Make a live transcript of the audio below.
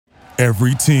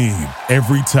Every team,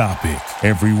 every topic,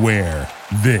 everywhere.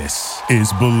 This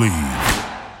is Believe.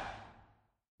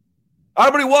 All right,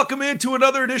 everybody, welcome into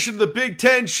another edition of the Big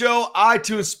Ten Show.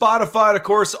 iTunes, Spotify, and of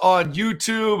course on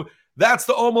YouTube. That's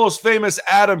the almost famous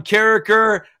Adam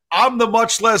Carricker. I'm the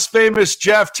much less famous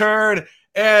Jeff Turn.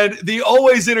 And the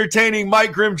always entertaining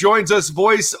Mike Grimm joins us,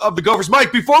 voice of the Gophers.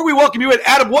 Mike, before we welcome you in,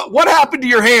 Adam, what happened to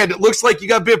your hand? It looks like you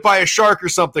got bit by a shark or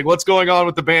something. What's going on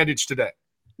with the bandage today?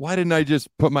 Why didn't I just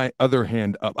put my other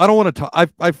hand up? I don't want to talk.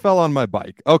 I fell on my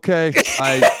bike. Okay.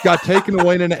 I got taken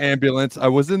away in an ambulance. I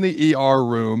was in the ER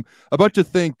room. A bunch of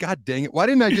things. God dang it. Why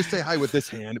didn't I just say hi with this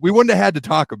hand? We wouldn't have had to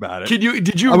talk about it.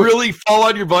 Did you really fall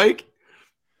on your bike?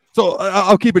 So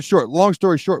I'll keep it short. Long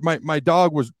story short, my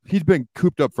dog he's been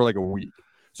cooped up for like a week.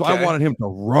 So okay. I wanted him to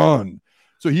run.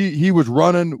 So he was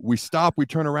running. We stopped. We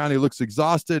turn around. He looks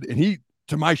exhausted. And he,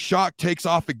 to my shock, takes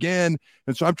off again.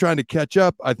 And so I'm trying to catch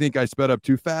up. I think I sped up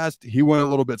too fast. He went a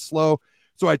little bit slow.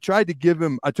 So I tried to give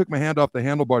him, I took my hand off the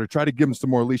handlebar to try to give him some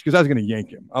more leash because I was going to yank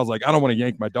him. I was like, I don't want to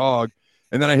yank my dog.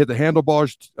 And then I hit the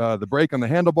handlebars, the brake on the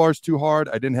handlebars too hard.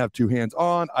 I didn't have two hands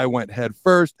on. I went head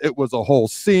first. It was a whole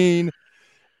scene.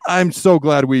 I'm so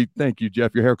glad thank you,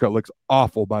 Jeff. Your haircut looks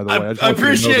awful, by the way. I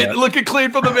appreciate it. Looking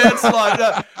clean from the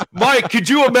manslaughter. Mike, could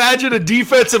you imagine a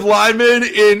defensive lineman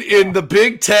in the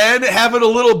Big Ten having a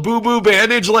little boo-boo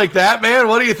bandage like that, man?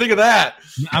 What do you think of that?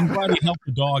 I'm glad he helped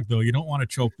the dog, though. You don't want to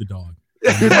choke the dog.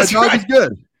 Dude, my dog is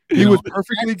good. He was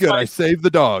perfectly good. I saved the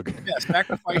dog. Yeah,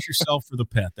 sacrifice yourself for the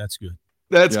pet. That's good.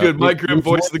 That's good. Mike Grimm,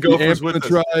 voice of the Gophers with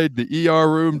us. Ride, the ER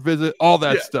room visit, all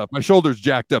that stuff. My shoulder's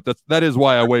jacked up. That is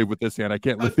why I wave with this hand. I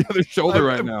can't lift the other shoulder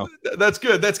right now. That's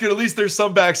good. That's good. At least there's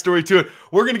some backstory to it.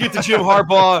 We're going to get to Jim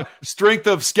Harbaugh, strength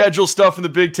of schedule stuff in the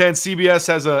Big Ten. CBS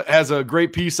has a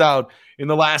great piece out in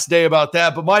the last day about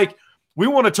that. But Mike, we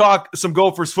want to talk some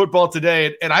Gophers football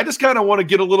today, and I just kind of want to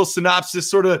get a little synopsis,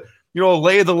 sort of,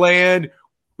 lay of the land.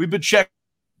 We've been checking.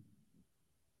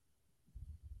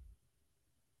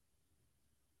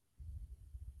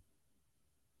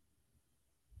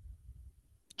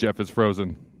 Jeff is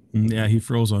frozen. Yeah, he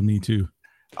froze on me too.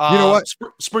 You know what?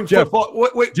 Spring Jeff, football.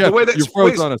 Wait, Jeff, the way that you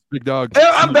froze on us, big dog.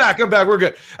 I'm back. We're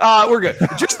good. We're good.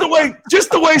 Just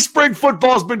the way spring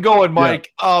football's been going,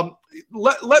 Mike. Yeah.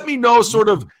 Let me know sort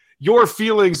of your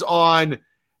feelings on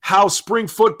how spring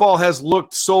football has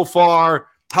looked so far,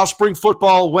 how spring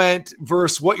football went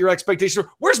versus what your expectations are.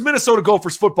 Where's Minnesota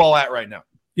Gophers football at right now?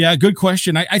 Yeah, good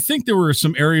question. I think there were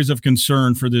some areas of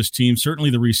concern for this team.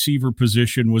 Certainly the receiver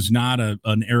position was not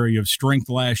an area of strength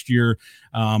last year.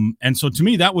 And so to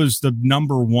me, that was the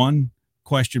number one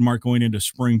question mark going into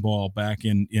spring ball back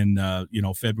in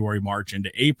February, March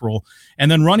into April. And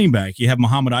then running back, you have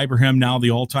Muhammad Ibrahim, now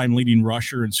the all-time leading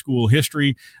rusher in school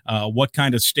history. What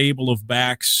kind of stable of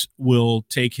backs will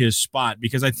take his spot?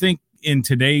 Because I think in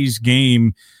today's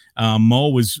game, Mo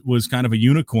was kind of a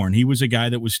unicorn. He was a guy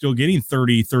that was still getting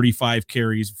 30, 35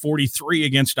 carries, 43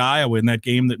 against Iowa in that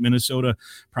game that Minnesota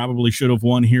probably should have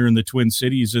won here in the Twin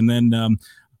Cities. And then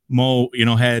Mo,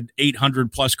 had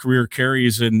 800 plus career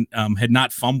carries and had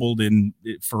not fumbled in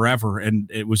forever. And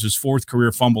it was his fourth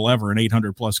career fumble ever, and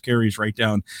 800 plus carries right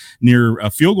down near a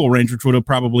field goal range, which would have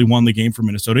probably won the game for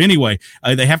Minnesota. Anyway,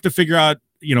 they have to figure out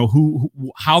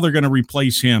how they're going to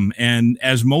replace him. And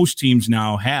as most teams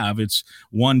now have, it's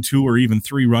 1, 2, or even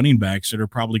 3 running backs that are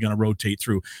probably going to rotate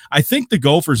through. I think the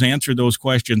Gophers answered those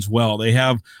questions well. They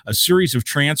have a series of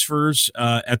transfers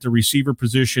at the receiver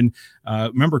position.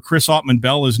 Remember, Chris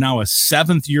Ottman-Bell is now a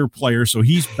 7th-year player, so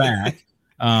he's back.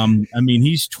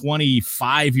 He's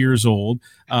 25 years old.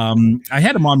 I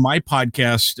had him on my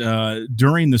podcast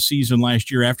during the season last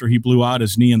year after he blew out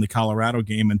his knee in the Colorado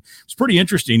game. And it's pretty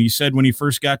interesting. He said when he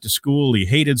first got to school, he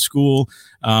hated school,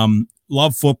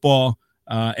 loved football.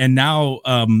 And now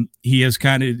he has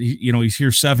kind of, he's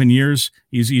here 7 years.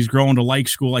 He's grown to like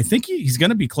school. I think he's going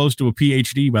to be close to a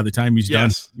PhD by the time he's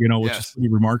done, which is pretty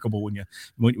remarkable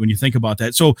when you think about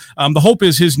that. So the hope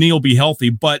is his knee will be healthy,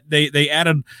 but they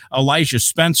added Elijah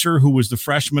Spencer, who was the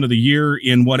freshman of the year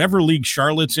in whatever league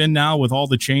Charlotte's in now with all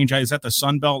the change. Is that the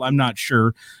Sun Belt? I'm not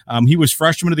sure. He was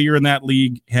freshman of the year in that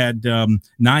league, had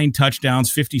 9 touchdowns,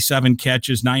 57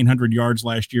 catches, 900 yards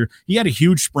last year. He had a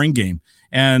huge spring game.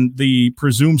 And the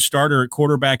presumed starter at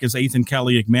quarterback is Ethan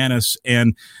Kelly-McManus.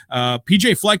 And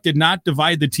P.J. Fleck did not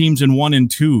divide the teams in 1 and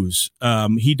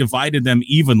 2s. He divided them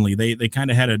evenly. They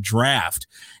kind of had a draft,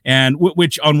 and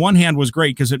which on one hand was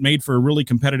great because it made for a really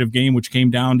competitive game, which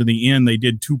came down to the end. They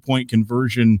did 2-point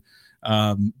conversion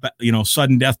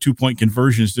sudden death 2-point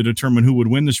conversions to determine who would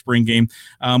win the spring game.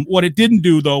 What it didn't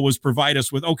do, though, was provide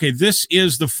us with, okay, this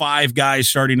is the 5 guys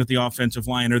starting at the offensive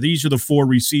line, or these are the 4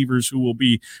 receivers who will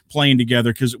be playing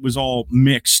together, because it was all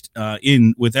mixed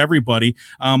in with everybody.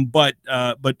 But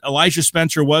Elijah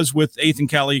Spencer was with Ethan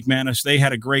Kaliakmanis. They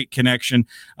had a great connection.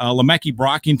 Lemeki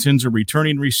Brockington's a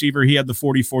returning receiver. He had the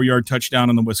 44-yard touchdown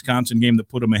in the Wisconsin game that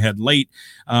put him ahead late.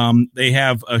 They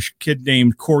have a kid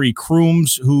named Corey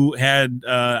Crooms who had,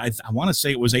 I want to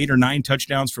say it was 8 or 9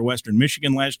 touchdowns for Western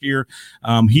Michigan last year.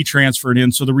 He transferred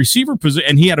in. So the receiver position,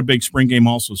 and he had a big spring game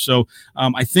also. So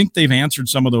I think they've answered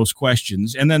some of those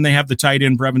questions. And then they have the tight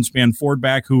end Brevin Spann-Ford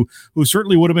back, who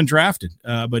certainly would have been drafted,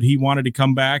 but he wanted to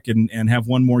come back and have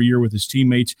one more year with his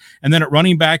teammates. And then at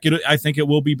running back, I think it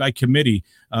will be by committee.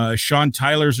 Sean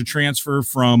Tyler's a transfer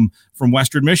from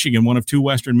Western Michigan, one of 2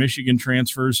 Western Michigan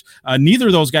transfers. Neither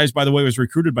of those guys, by the way, was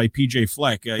recruited by PJ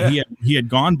Fleck. He had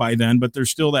gone by then, but there's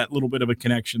still that little bit of a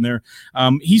connection there.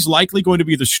 He's likely going to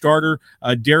be the starter.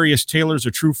 Darius Taylor's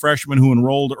a true freshman who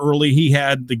enrolled early. He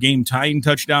had the game-tying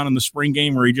touchdown in the spring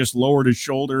game where he just lowered his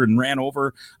shoulder and ran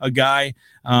over a guy.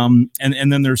 And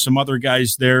then there's some other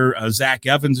guys there. Zach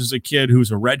Evans is a kid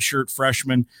who's a redshirt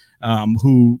freshman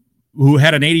who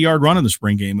had an 80-yard run in the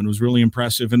spring game and was really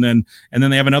impressive. And then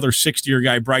they have another 60-year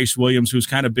guy, Bryce Williams, who's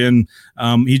kind of been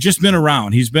he's just been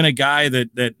around. He's been a guy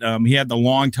that he had the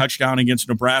long touchdown against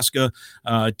Nebraska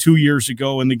 2 years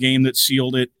ago in the game that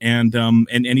sealed it. And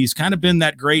he's kind of been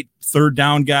that great third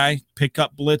down guy, pick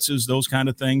up blitzes, those kind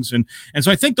of things. And so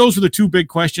I think those were the 2 big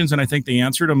questions, and I think they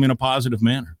answered them in a positive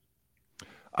manner.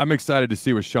 I'm excited to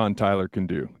see what Sean Tyler can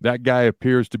do. That guy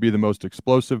appears to be the most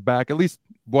explosive back, at least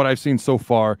what I've seen so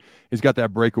far. He's got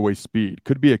that breakaway speed.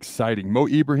 Could be exciting. Mo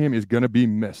Ibrahim is going to be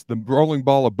missed. The rolling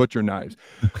ball of butcher knives.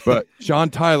 But Sean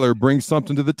Tyler brings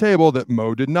something to the table that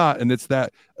Mo did not, and it's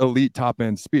that elite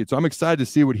top-end speed. So I'm excited to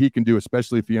see what he can do,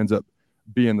 especially if he ends up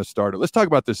being the starter. Let's talk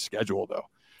about this schedule, though.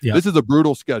 Yeah. This is a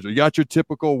brutal schedule. You got your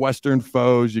typical Western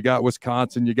foes. You got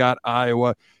Wisconsin. You got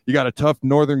Iowa. You got a tough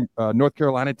North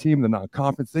Carolina team in the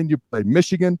non-conference. Then you play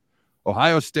Michigan,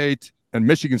 Ohio State, and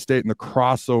Michigan State in the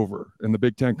crossover in the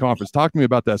Big Ten Conference. Talk to me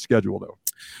about that schedule, though.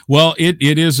 Well, it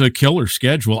is a killer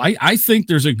schedule. I think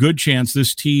there's a good chance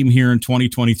this team here in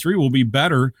 2023 will be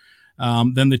better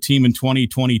than the team in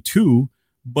 2022,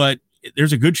 but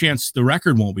there's a good chance the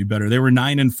record won't be better. They were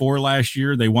 9-4 last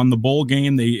year. They won the bowl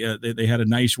game. They had a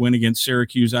nice win against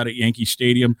Syracuse out at Yankee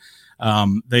Stadium.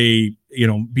 They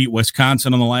beat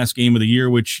Wisconsin on the last game of the year,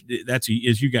 which that's,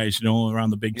 as you guys know, around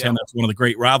the Big Ten, that's one of the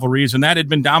great rivalries, and that had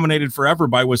been dominated forever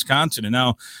by Wisconsin. And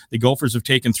now the Gophers have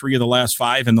taken 3 of the last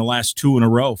 5 and the last 2 in a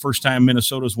row. First time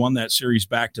Minnesota's won that series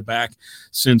back-to-back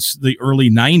since the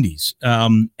early 90s.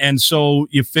 And so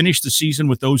you finish the season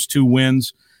with those 2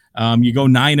 wins. You go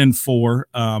 9-4,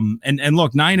 and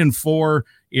look, 9-4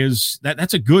 is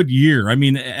that's a good year. I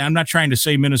mean, I'm not trying to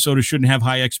say Minnesota shouldn't have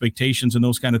high expectations and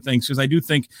those kind of things, because I do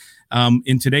think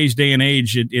in today's day and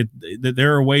age, that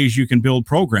there are ways you can build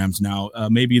programs now,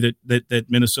 maybe that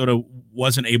Minnesota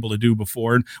wasn't able to do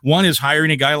before. And one is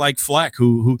hiring a guy like Fleck,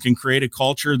 who can create a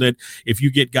culture that if you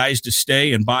get guys to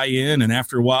stay and buy in, and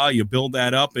after a while you build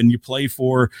that up and you play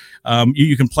for,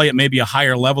 you can play at maybe a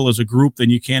higher level as a group than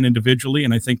you can individually.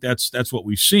 And I think that's what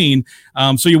we've seen.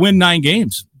 So you win 9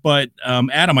 games. But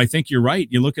Adam, I think you're right.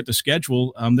 You look at the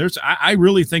schedule. I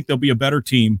really think there'll be a better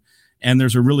team, and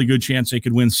there's a really good chance they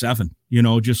could win 7.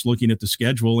 Just looking at the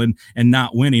schedule and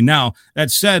not winning. Now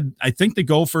that said, I think the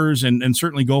Gophers and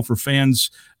certainly Gopher fans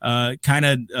kind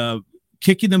of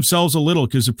kicking themselves a little,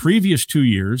 because the previous 2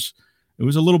 years it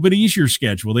was a little bit easier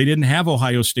schedule. They didn't have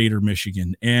Ohio State or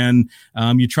Michigan. And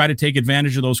you try to take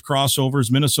advantage of those crossovers.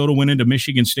 Minnesota went into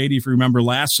Michigan State, if you remember,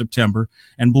 last September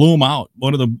and blew them out.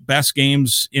 One of the best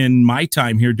games in my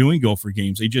time here doing Gopher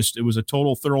games. It was a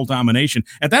total thorough domination.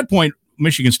 At that point,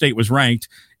 Michigan State was ranked,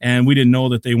 and we didn't know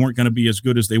that they weren't going to be as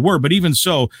good as they were. But even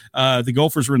so, the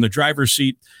Gophers were in the driver's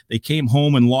seat. They came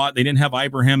home and lost. They didn't have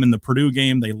Ibrahim in the Purdue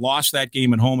game. They lost that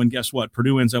game at home, and guess what?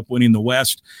 Purdue ends up winning the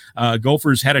West.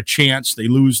 Gophers had a chance. They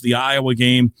lose the Iowa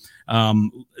game.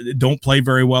 Don't play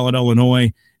very well at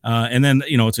Illinois. And then,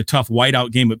 it's a tough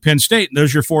whiteout game at Penn State.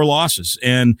 There's your 4 losses.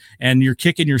 And you're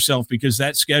kicking yourself because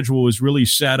that schedule was really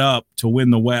set up to win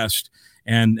the West,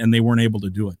 and they weren't able to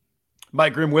do it.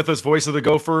 Mike Grimm with us, voice of the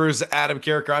Gophers, Adam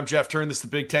Carricker. I'm Jeff Turn. This is the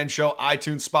Big Ten Show,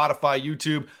 iTunes, Spotify,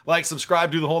 YouTube. Like,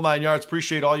 subscribe, do the whole 9 yards.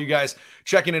 Appreciate all you guys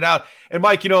checking it out. And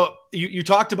Mike, you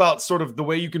talked about sort of the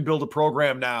way you can build a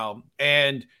program now.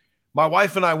 And my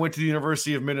wife and I went to the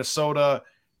University of Minnesota,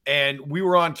 and we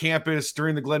were on campus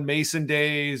during the Glenn Mason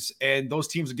days, and those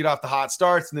teams would get off the hot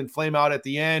starts and then flame out at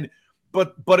the end.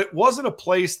 But it wasn't a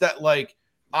place that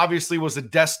obviously was a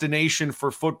destination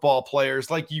for football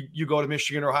players. Like you go to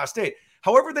Michigan or Ohio State.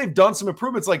 However, they've done some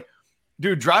improvements. Like,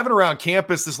 dude, driving around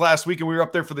campus this last week, and we were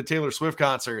up there for the Taylor Swift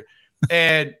concert.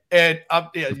 And yes,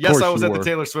 I was at the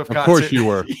Taylor Swift concert. Of course you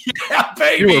were. Yeah,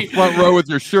 baby. You were front row with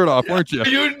your shirt off, weren't you?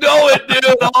 You know it, dude,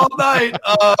 all night.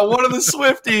 One of the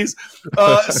Swifties.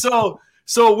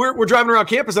 So we're driving around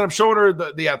campus, and I'm showing her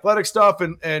the athletic stuff,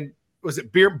 and was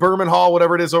it Berman Hall,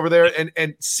 whatever it is over there,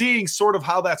 and seeing sort of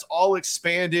how that's all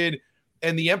expanded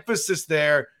and the emphasis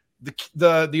there.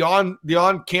 The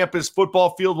on-campus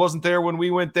football field wasn't there when we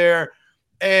went there,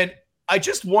 and I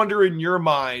just wonder in your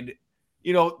mind.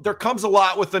 There comes a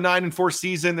lot with the 9-4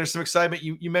 season. There's some excitement.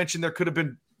 You mentioned there could have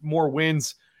been more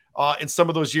wins in some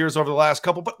of those years over the last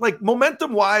couple, but like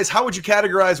momentum wise, how would you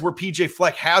categorize where PJ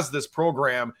Fleck has this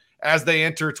program as they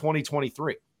enter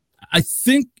 2023? I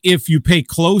think if you pay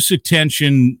close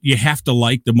attention, you have to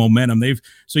like the momentum.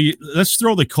 Let's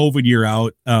throw the COVID year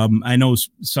out. I know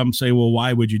some say, well,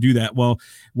 why would you do that? Well,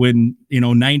 when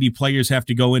 90 players have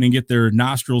to go in and get their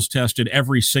nostrils tested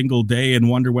every single day and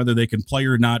wonder whether they can play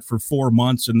or not for 4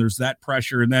 months, and there's that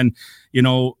pressure. And then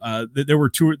there were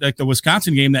two, like the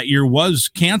Wisconsin game that year was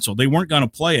canceled. They weren't going to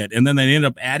play it, and then they ended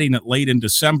up adding it late in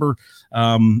December.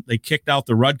 They kicked out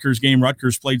the Rutgers game.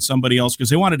 Rutgers played somebody else because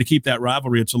they wanted to keep that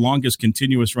rivalry. It's the longest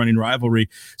continuous running rivalry.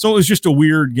 So it was just a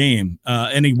weird game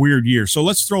and a weird year. So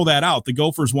let's throw that out. The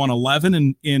Gophers won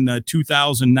 11 in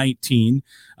 2019.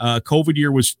 COVID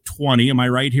year was 20. Am I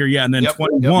right here? Yeah. And then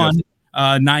 21.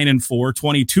 9-4,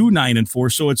 22,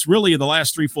 9-4. So it's really the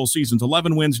last 3 full seasons,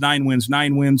 11 wins, 9 wins,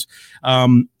 9 wins.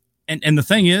 And the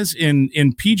thing is in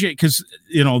PJ, because,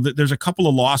 there's a couple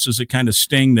of losses that kind of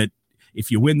sting that if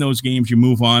you win those games, you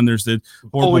move on. There's the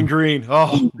Bowling Green.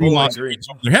 Oh, Bowling Green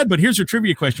over their head. But here's a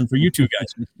trivia question for you two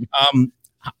guys.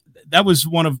 That was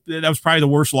probably the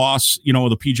worst loss, of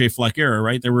the PJ Fleck era,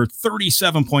 right? They were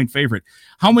 37-point favorite.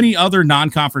 How many other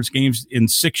non-conference games in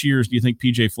 6 years do you think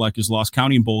PJ Fleck has lost,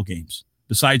 counting bowl games,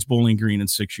 besides Bowling Green in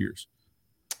 6 years?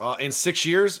 In 6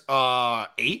 years,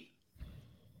 8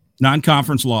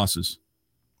 non-conference losses.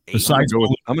 8. Besides, I'm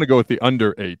going to go with the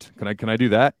under 8. Can I do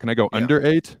that? Can I go under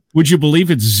 8? Would you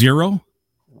believe it's 0?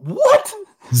 What?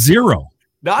 0.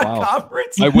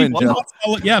 Non-conference? I win.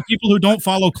 Yeah, people who don't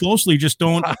follow closely just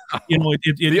don't.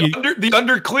 The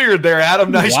under cleared there,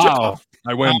 Adam. Nice job.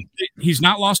 I win. He's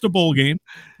not lost a bowl game.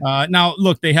 Now,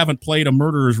 look, they haven't played a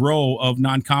murderer's row of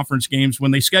non-conference games.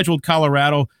 When they scheduled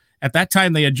Colorado, at that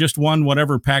time they had just won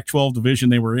whatever Pac-12 division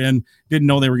they were in. Didn't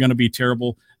know they were going to be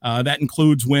terrible. That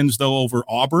includes wins though over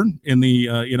Auburn in the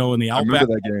in the Outback. I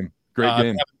remember that game. Great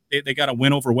game. They got a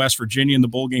win over West Virginia in the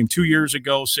bowl game 2 years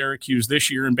ago, Syracuse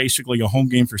this year, and basically a home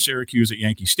game for Syracuse at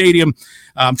Yankee Stadium.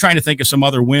 I'm trying to think of some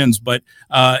other wins, but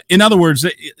in other words,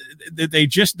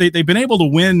 they've been able to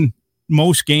win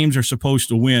most games are supposed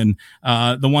to win.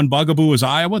 The one bugaboo is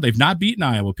Iowa. They've not beaten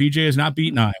Iowa. PJ has not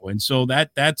beaten Iowa. And so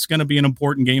that's going to be an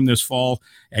important game this fall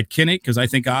at Kinnick, because I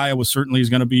think Iowa certainly is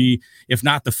going to be, if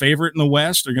not the favorite in the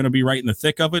West, they're going to be right in the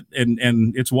thick of it. And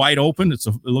it's wide open. It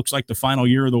looks like the final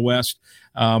year of the West.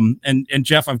 And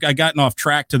Jeff, I've gotten off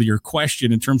track to your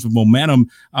question in terms of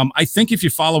momentum. I think if you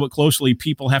follow it closely,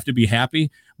 people have to be happy,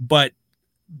 but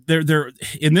they're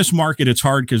in this market, it's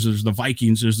hard because there's the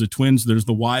Vikings, there's the Twins, there's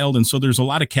the Wild. And so there's a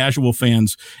lot of casual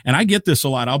fans. And I get this a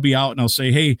lot. I'll be out and I'll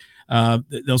say, hey,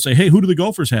 they'll say, hey, who do the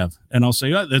Gophers have? And I'll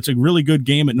say, oh, that's a really good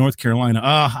game at North Carolina.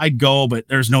 I'd go, but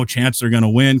there's no chance they're going to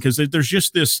win, because there's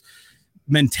just this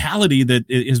mentality that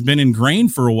has been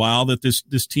ingrained for a while that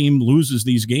this team loses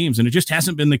these games, and it just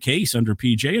hasn't been the case under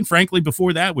PJ. And frankly,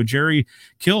 before that with Jerry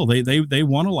Kill, they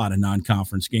won a lot of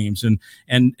non-conference games, and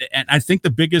I think the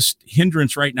biggest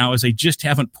hindrance right now is they just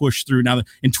haven't pushed through. Now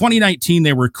in 2019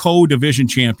 they were co-division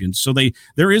champions, so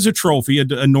there is a trophy,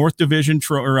 a North Division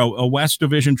or a West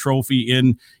Division trophy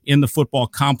in the football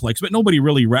complex, but nobody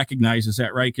really recognizes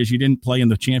that, right? Because you didn't play in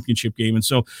the championship game. And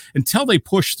so until they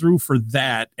push through for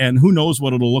that, and who knows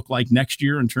what it'll look like next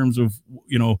year in terms of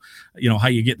how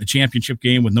you get in the championship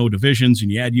game with no divisions,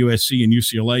 and you add USC and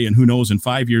UCLA, and who knows in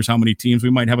 5 years how many teams we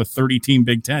might have, a 30-team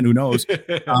Big Ten, who knows.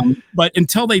 But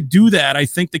until they do that, I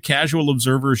think the casual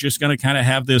observer is just going to kind of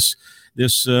have this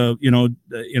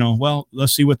well,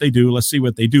 let's see what they do.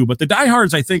 But the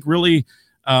diehards, I think, really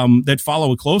that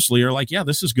follow it closely are like, yeah,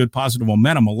 this is good positive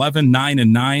momentum. 11, 9,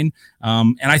 and 9.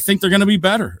 And I think they're going to be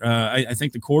better. I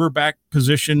think the quarterback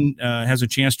position has a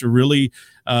chance to really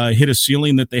hit a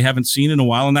ceiling that they haven't seen in a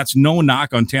while. And that's no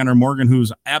knock on Tanner Morgan,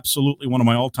 who's absolutely one of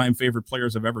my all-time favorite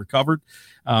players I've ever covered.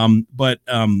 But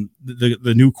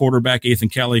the new quarterback, Ethan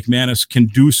Kaliakmanis, can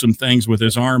do some things with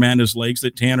his arm and his legs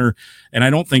that Tanner, and I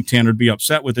don't think Tanner would be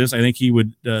upset with this. I think he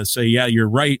would say, yeah, you're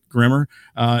right, Grimmer,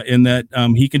 in that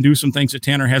he can do some things that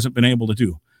Tanner hasn't been able to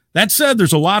do. That said,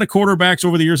 there's a lot of quarterbacks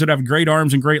over the years that have great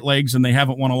arms and great legs, and they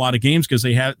haven't won a lot of games because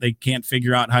they can't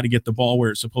figure out how to get the ball where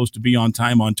it's supposed to be on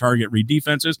time, on target, read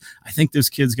defenses. I think this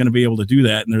kid's going to be able to do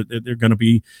that, and they're going to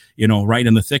be, right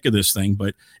in the thick of this thing.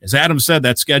 But as Adam said,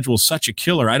 that schedule is such a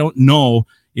killer. I don't know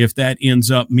if that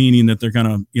ends up meaning that they're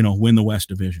going to, win the West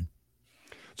Division.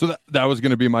 So that was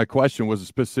going to be my question, was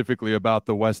specifically about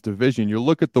the West Division. You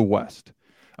look at the West.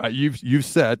 You've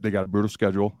said they got a brutal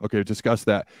schedule. Okay, discuss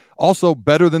that. Also,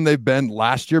 better than they've been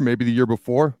last year, maybe the year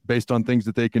before, based on things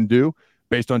that they can do,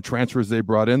 based on transfers they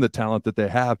brought in, the talent that they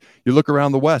have. You look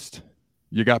around the West.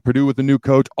 You got Purdue with a new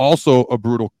coach, also a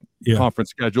brutal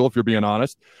conference schedule, if you're being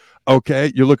honest.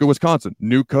 Okay, you look at Wisconsin,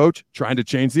 new coach, trying to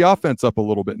change the offense up a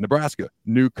little bit. Nebraska,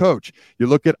 new coach. You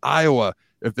look at Iowa.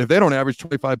 If they don't average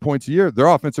 25 points a year, their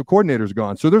offensive coordinator's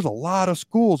gone. So there's a lot of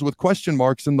schools with question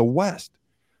marks in the West.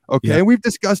 Okay, and we've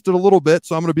discussed it a little bit,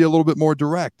 so I'm going to be a little bit more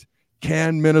direct.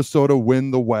 Can Minnesota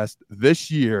win the West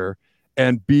this year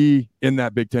and be in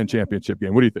that Big Ten championship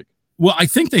game? What do you think? Well, I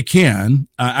think they can.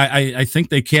 I think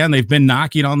they can. They've been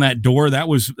knocking on that door. That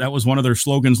was one of their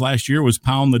slogans last year, was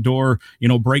pound the door,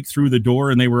 break through the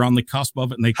door, and they were on the cusp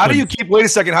of it. And How do you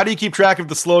keep track of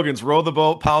the slogans? Row the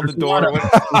boat, pound the door.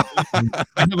 I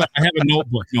have a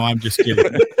notebook. No, I'm just kidding.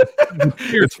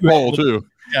 It's full too.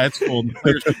 Yeah, it's cool. The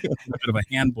players have a bit of a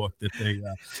handbook that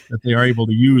they are able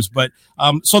to use. But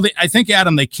I think,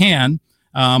 Adam, they can.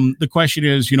 The question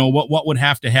is, what would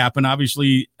have to happen?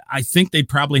 Obviously, I think they'd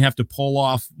probably have to pull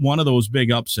off one of those big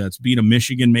upsets, beat a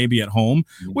Michigan maybe at home.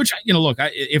 Which, look,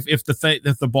 if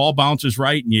the ball bounces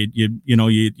right and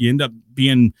you end up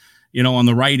being on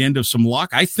the right end of some luck,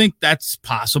 I think that's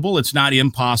possible. It's not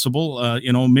impossible.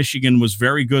 Michigan was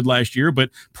very good last year,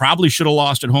 but probably should have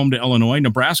lost at home to Illinois.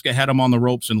 Nebraska had them on the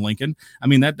ropes in Lincoln. I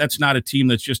mean, that's not a team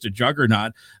that's just a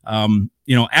juggernaut.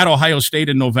 At Ohio State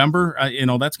in November,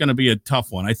 that's going to be a tough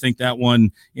one. I think that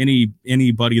one,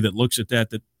 anybody that looks at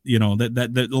that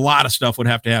a lot of stuff would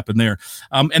have to happen there.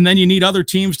 And then you need other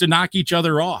teams to knock each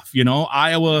other off.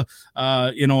 Iowa,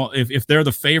 if they're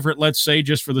the favorite, let's say,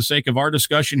 just for the sake of our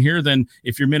discussion here, then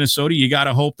if you're Minnesota, you got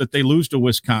to hope that they lose to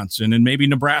Wisconsin and maybe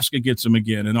Nebraska gets them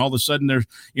again. And all of a sudden there's,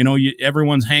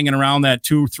 everyone's hanging around that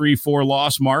 2, 3, 4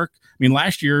 loss mark. I mean,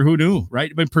 last year, who knew,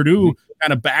 right? But Purdue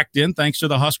kind of backed in thanks to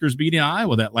the Huskers beating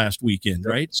Iowa that last weekend,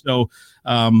 right? So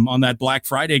on that Black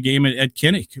Friday game at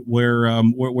Kinnick,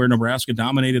 where Nebraska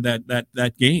dominated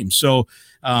that game. So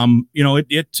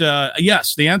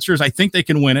yes, the answer is I think they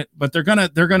can win it, but they're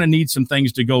gonna need some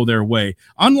things to go their way.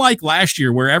 Unlike last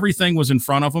year, where everything was in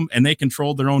front of them and they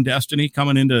controlled their own destiny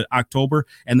coming into October,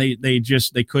 and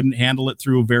they couldn't handle it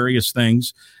through various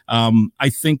things.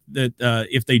 I think that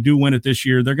if they do win it this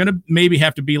year, they're gonna maybe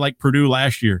have to be like Purdue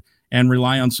last year and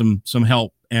rely on some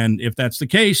help. And if that's the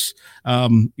case,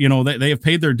 they have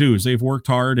paid their dues. They've worked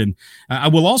hard. And I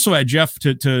will also add, Jeff,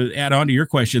 to add on to your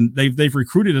question, they've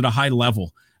recruited at a high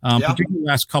level. Particularly the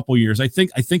last couple years. I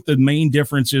think the main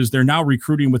difference is they're now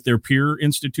recruiting with their peer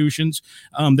institutions.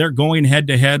 They're going head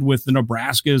to head with the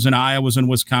Nebraskas and Iowas and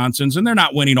Wisconsins, and they're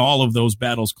not winning all of those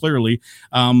battles clearly.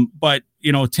 But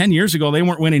 10 years ago, they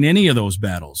weren't winning any of those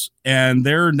battles, and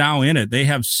they're now in it. They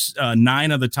have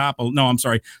 7 of the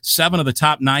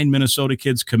top 9 Minnesota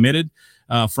kids committed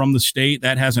from the state.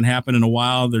 That hasn't happened in a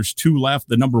while. There's 2 left,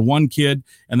 the number 1 kid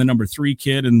and the number 3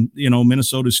 kid. And,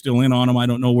 Minnesota's still in on them. I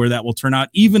don't know where that will turn out.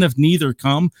 Even if neither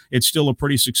come, it's still a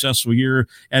pretty successful year.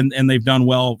 And they've done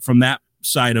well from that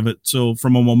side of it. So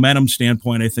from a momentum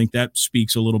standpoint, I think that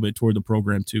speaks a little bit toward the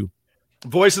program too.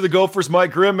 Voice of the Gophers,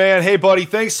 Mike Grimm, man. Hey, buddy,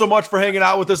 thanks so much for hanging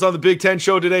out with us on the Big Ten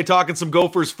Show today, talking some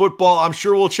Gophers football. I'm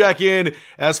sure we'll check in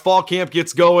as fall camp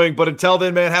gets going. But until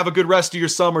then, man, have a good rest of your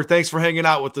summer. Thanks for hanging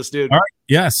out with us, dude. All right.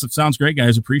 Yes, it sounds great,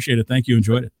 guys. Appreciate it. Thank you.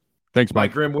 Enjoyed it. Thanks,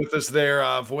 Mike. Mike Grimm with us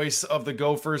there, voice of the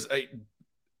Gophers. A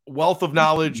wealth of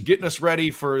knowledge, getting us ready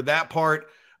for that part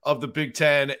of the Big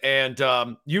Ten. And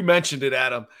you mentioned it,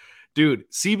 Adam. Dude,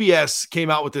 CBS came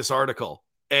out with this article,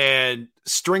 and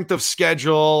strength of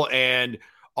schedule and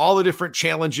all the different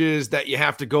challenges that you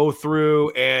have to go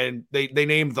through. And they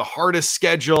named the hardest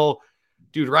schedule,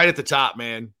 dude, right at the top,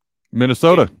 man.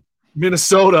 Minnesota.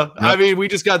 Yep. I mean, we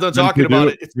just got done talking about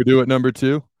it. We do it number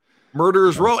 2.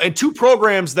 Murderers Row. And 2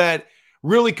 programs that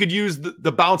really could use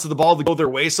the bounce of the ball to go their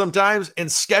way sometimes,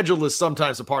 and schedule is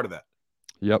sometimes a part of that.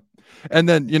 Yep. And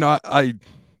then, I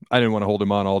didn't want to hold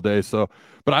him on all day.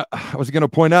 But I was going to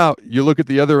point out, you look at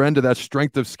the other end of that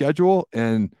strength of schedule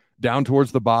and down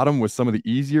towards the bottom with some of the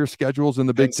easier schedules in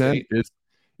the Big Ten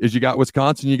is you got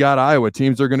Wisconsin, you got Iowa.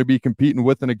 Teams are going to be competing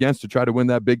with and against to try to win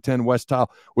that Big Ten West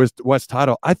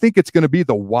title. I think it's going to be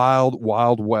the wild,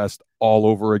 wild West all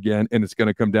over again, and it's going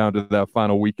to come down to that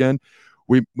final weekend.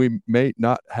 We may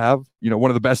not have,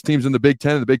 one of the best teams in the Big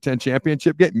Ten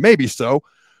championship game. Maybe so.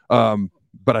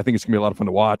 But I think it's going to be a lot of fun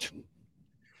to watch.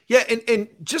 Yeah, and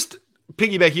just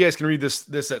piggyback, you guys can read this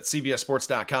at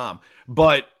cbssports.com.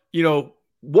 But,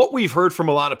 what we've heard from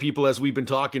a lot of people as we've been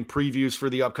talking previews for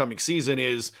the upcoming season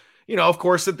is, of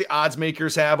course, that the odds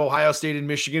makers have Ohio State and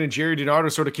Michigan, and Jerry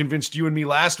DiNardo sort of convinced you and me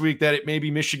last week that it may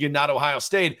be Michigan, not Ohio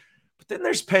State. But then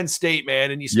there's Penn State, man,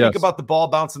 and you speak about the ball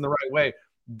bouncing the right way.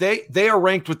 They are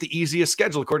ranked with the easiest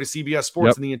schedule, according to CBS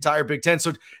Sports, in the entire Big Ten.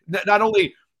 So not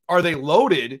only are they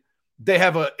loaded, they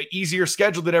have an easier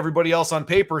schedule than everybody else on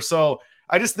paper. So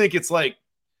I just think it's like,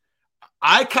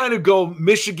 I kind of go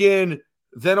Michigan,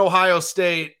 then Ohio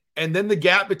State, and then the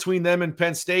gap between them and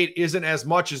Penn State isn't as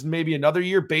much as maybe another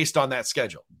year based on that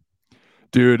schedule.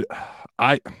 Dude,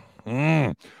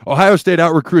 Ohio State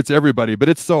out-recruits everybody, but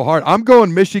it's so hard. I'm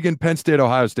going Michigan, Penn State,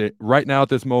 Ohio State right now at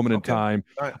this moment in time.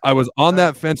 Right. I was on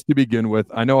that fence to begin with.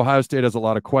 I know Ohio State has a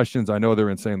lot of questions. I know they're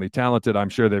insanely talented. I'm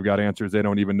sure they've got answers they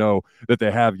don't even know that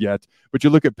they have yet. But you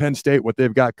look at Penn State, what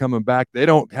they've got coming back. They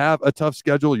don't have a tough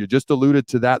schedule. You just alluded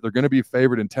to that. They're going to be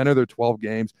favored in 10 of their 12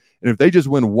 games. And if they just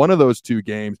win one of those two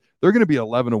games, they're going to be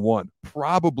 11-1,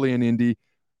 probably in Indy.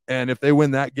 And if they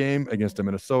win that game against a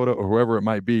Minnesota or whoever it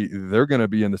might be, they're going to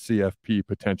be in the CFP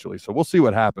potentially. So we'll see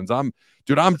what happens. I'm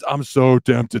so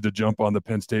tempted to jump on the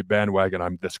Penn State bandwagon.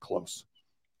 I'm this close.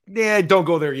 Yeah, don't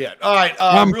go there yet. All right,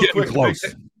 I'm real getting quick, close.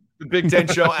 The Big Ten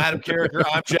show. Adam Carricker,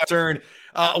 I'm Jeff Turn.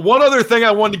 One other thing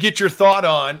I wanted to get your thought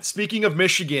on. Speaking of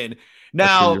Michigan,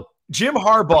 now Jim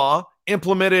Harbaugh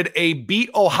implemented a beat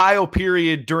Ohio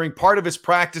period during part of his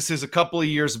practices a couple of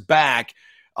years back.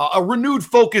 A renewed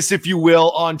focus, if you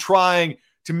will, on trying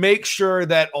to make sure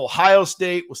that Ohio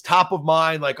State was top of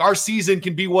mind. Like, our season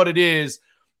can be what it is,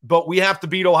 but we have to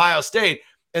beat Ohio State.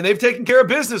 And they've taken care of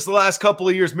business the last couple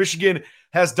of years. Michigan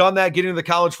has done that, getting to the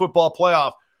college football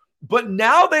playoff. But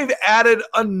now they've added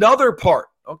another part.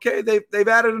 Okay, they've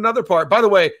added another part. By the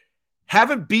way,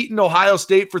 haven't beaten Ohio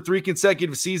State for 3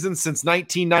 consecutive seasons since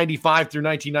 1995 through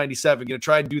 1997. Going to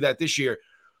try and do that this year.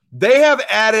 They have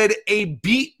added a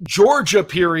beat Georgia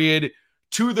period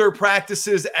to their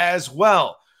practices as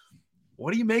well.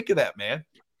 What do you make of that, man?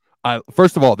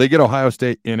 First of all, they get Ohio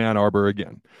State in Ann Arbor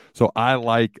again. So I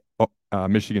like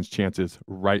Michigan's chances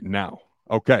right now.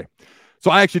 Okay.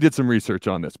 So I actually did some research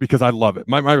on this because I love it.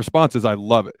 My response is I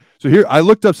love it. So here, I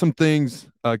looked up some things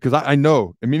because I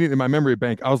know immediately in my memory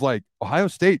bank, I was like, Ohio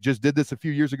State just did this a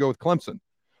few years ago with Clemson.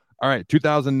 All right,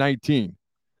 2019.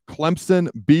 Clemson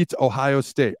beats Ohio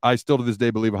State. I still to this day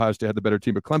believe Ohio State had the better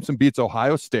team, but Clemson beats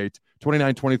Ohio State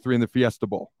 29-23 in the Fiesta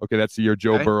Bowl. Okay, that's the year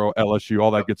Joe Burrow, LSU,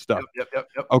 all that good stuff. Yep.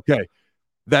 Okay,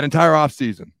 that entire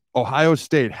offseason, Ohio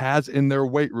State has in their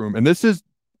weight room, and this is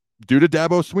due to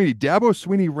Dabo Swinney. Dabo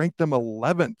Swinney ranked them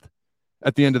 11th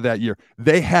at the end of that year.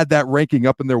 They had that ranking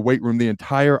up in their weight room the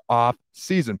entire off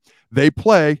season. They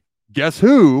play, guess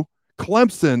who?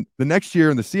 Clemson the next year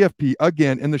in the CFP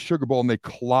again in the Sugar Bowl, and they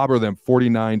clobber them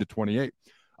 49-28. I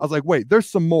was like, wait, there's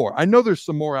some more. I know there's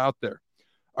some more out there.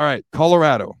 All right,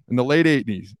 Colorado in the late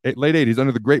 80s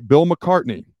under the great Bill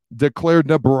McCartney declared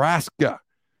Nebraska.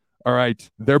 All right,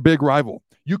 their big rival.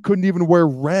 You couldn't even wear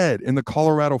red in the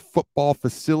Colorado football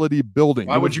facility building.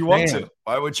 Why would you want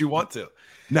to?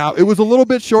 Now, it was a little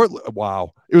bit short.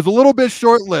 Wow. It was a little bit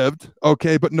short-lived.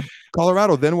 Okay. But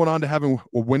Colorado then went on to having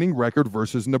a winning record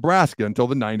versus Nebraska until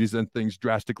the 90s, and things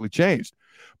drastically changed.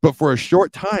 But for a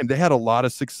short time, they had a lot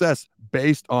of success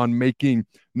based on making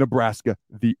Nebraska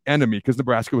the enemy because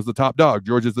Nebraska was the top dog.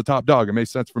 Georgia's the top dog. It made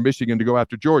sense for Michigan to go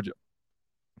after Georgia.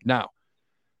 Now,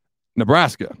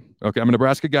 Nebraska. Okay. I'm a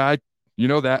Nebraska guy. You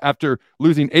know that after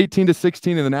losing 18-16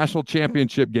 in the national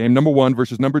championship game, number 1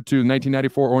 versus number 2,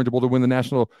 1994 Orange Bowl to win the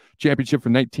national championship for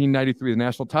 1993, the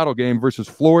national title game versus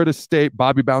Florida State,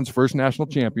 Bobby Bowden's first national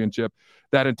championship.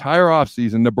 That entire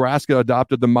offseason, Nebraska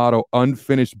adopted the motto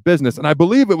unfinished business. And I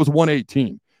believe it was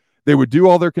 118. They would do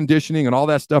all their conditioning and all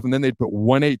that stuff, and then they'd put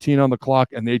 118 on the clock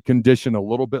and they'd condition a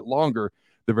little bit longer.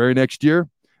 The very next year,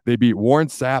 they beat Warren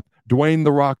Sapp, Dwayne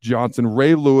 "The Rock" Johnson,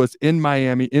 Ray Lewis in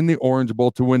Miami in the Orange Bowl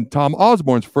to win Tom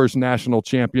Osborne's first national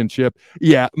championship.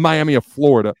 Yeah, Miami of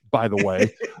Florida, by the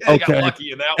way. They got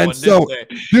lucky in that and one, so, didn't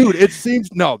they? dude, it seems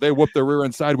they whooped their rear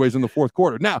end sideways in the fourth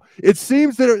quarter. Now, it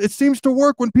seems to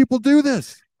work when people do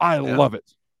this. I love it.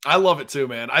 I love it too,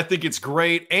 man. I think it's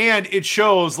great, and it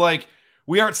shows like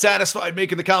we aren't satisfied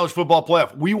making the college football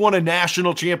playoff. We won a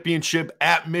national championship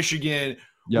at Michigan.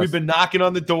 Yes. We've been knocking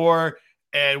on the door,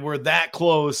 and we're that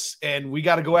close, and we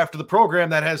got to go after the program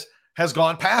that has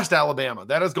gone past Alabama,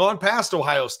 that has gone past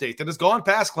Ohio State, that has gone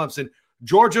past Clemson.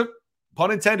 Georgia, pun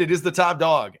intended, is the top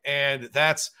dog, and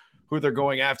that's who they're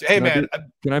going after. Hey,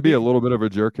 can I be a little bit of a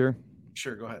jerk here?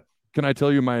 Sure, go ahead. Can I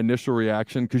tell you my initial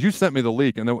reaction? Because you sent me the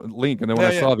link, and then when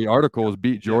I saw the article was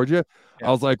beat Georgia, I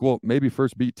was like, well, maybe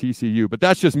first beat TCU. But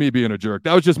that's just me being a jerk.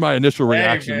 That was just my initial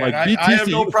reaction. Man, like, beat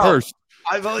TCU first.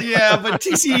 But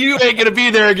TCU ain't gonna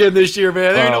be there again this year,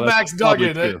 man. There ain't no Max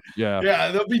Duggan.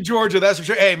 Yeah, they'll be Georgia, that's for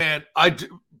sure. Hey, man,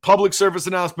 public service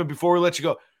announcement before we let you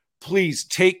go. Please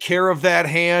take care of that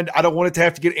hand. I don't want it to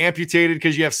have to get amputated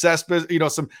because you have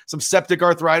some septic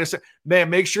arthritis. Man,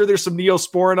 make sure there's some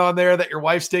Neosporin on there that your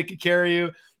wife's taking care of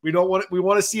you. We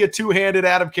want to see a two-handed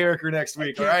Adam Carricker next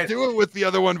week. All right, do it with the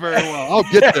other one very well.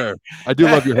 I'll get there. I do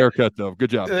love your haircut though. Good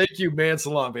job. Thank you, man.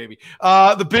 Salon, baby.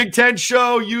 The Big Ten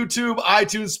Show, YouTube,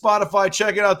 iTunes, Spotify.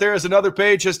 Check it out. There's another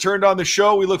page has turned on the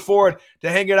show. We look forward to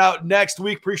hanging out next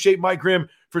week. Appreciate Mike Grimm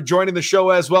for joining the show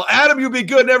as well. Adam, you be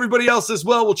good, and everybody else as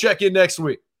well. We'll check in next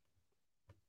week.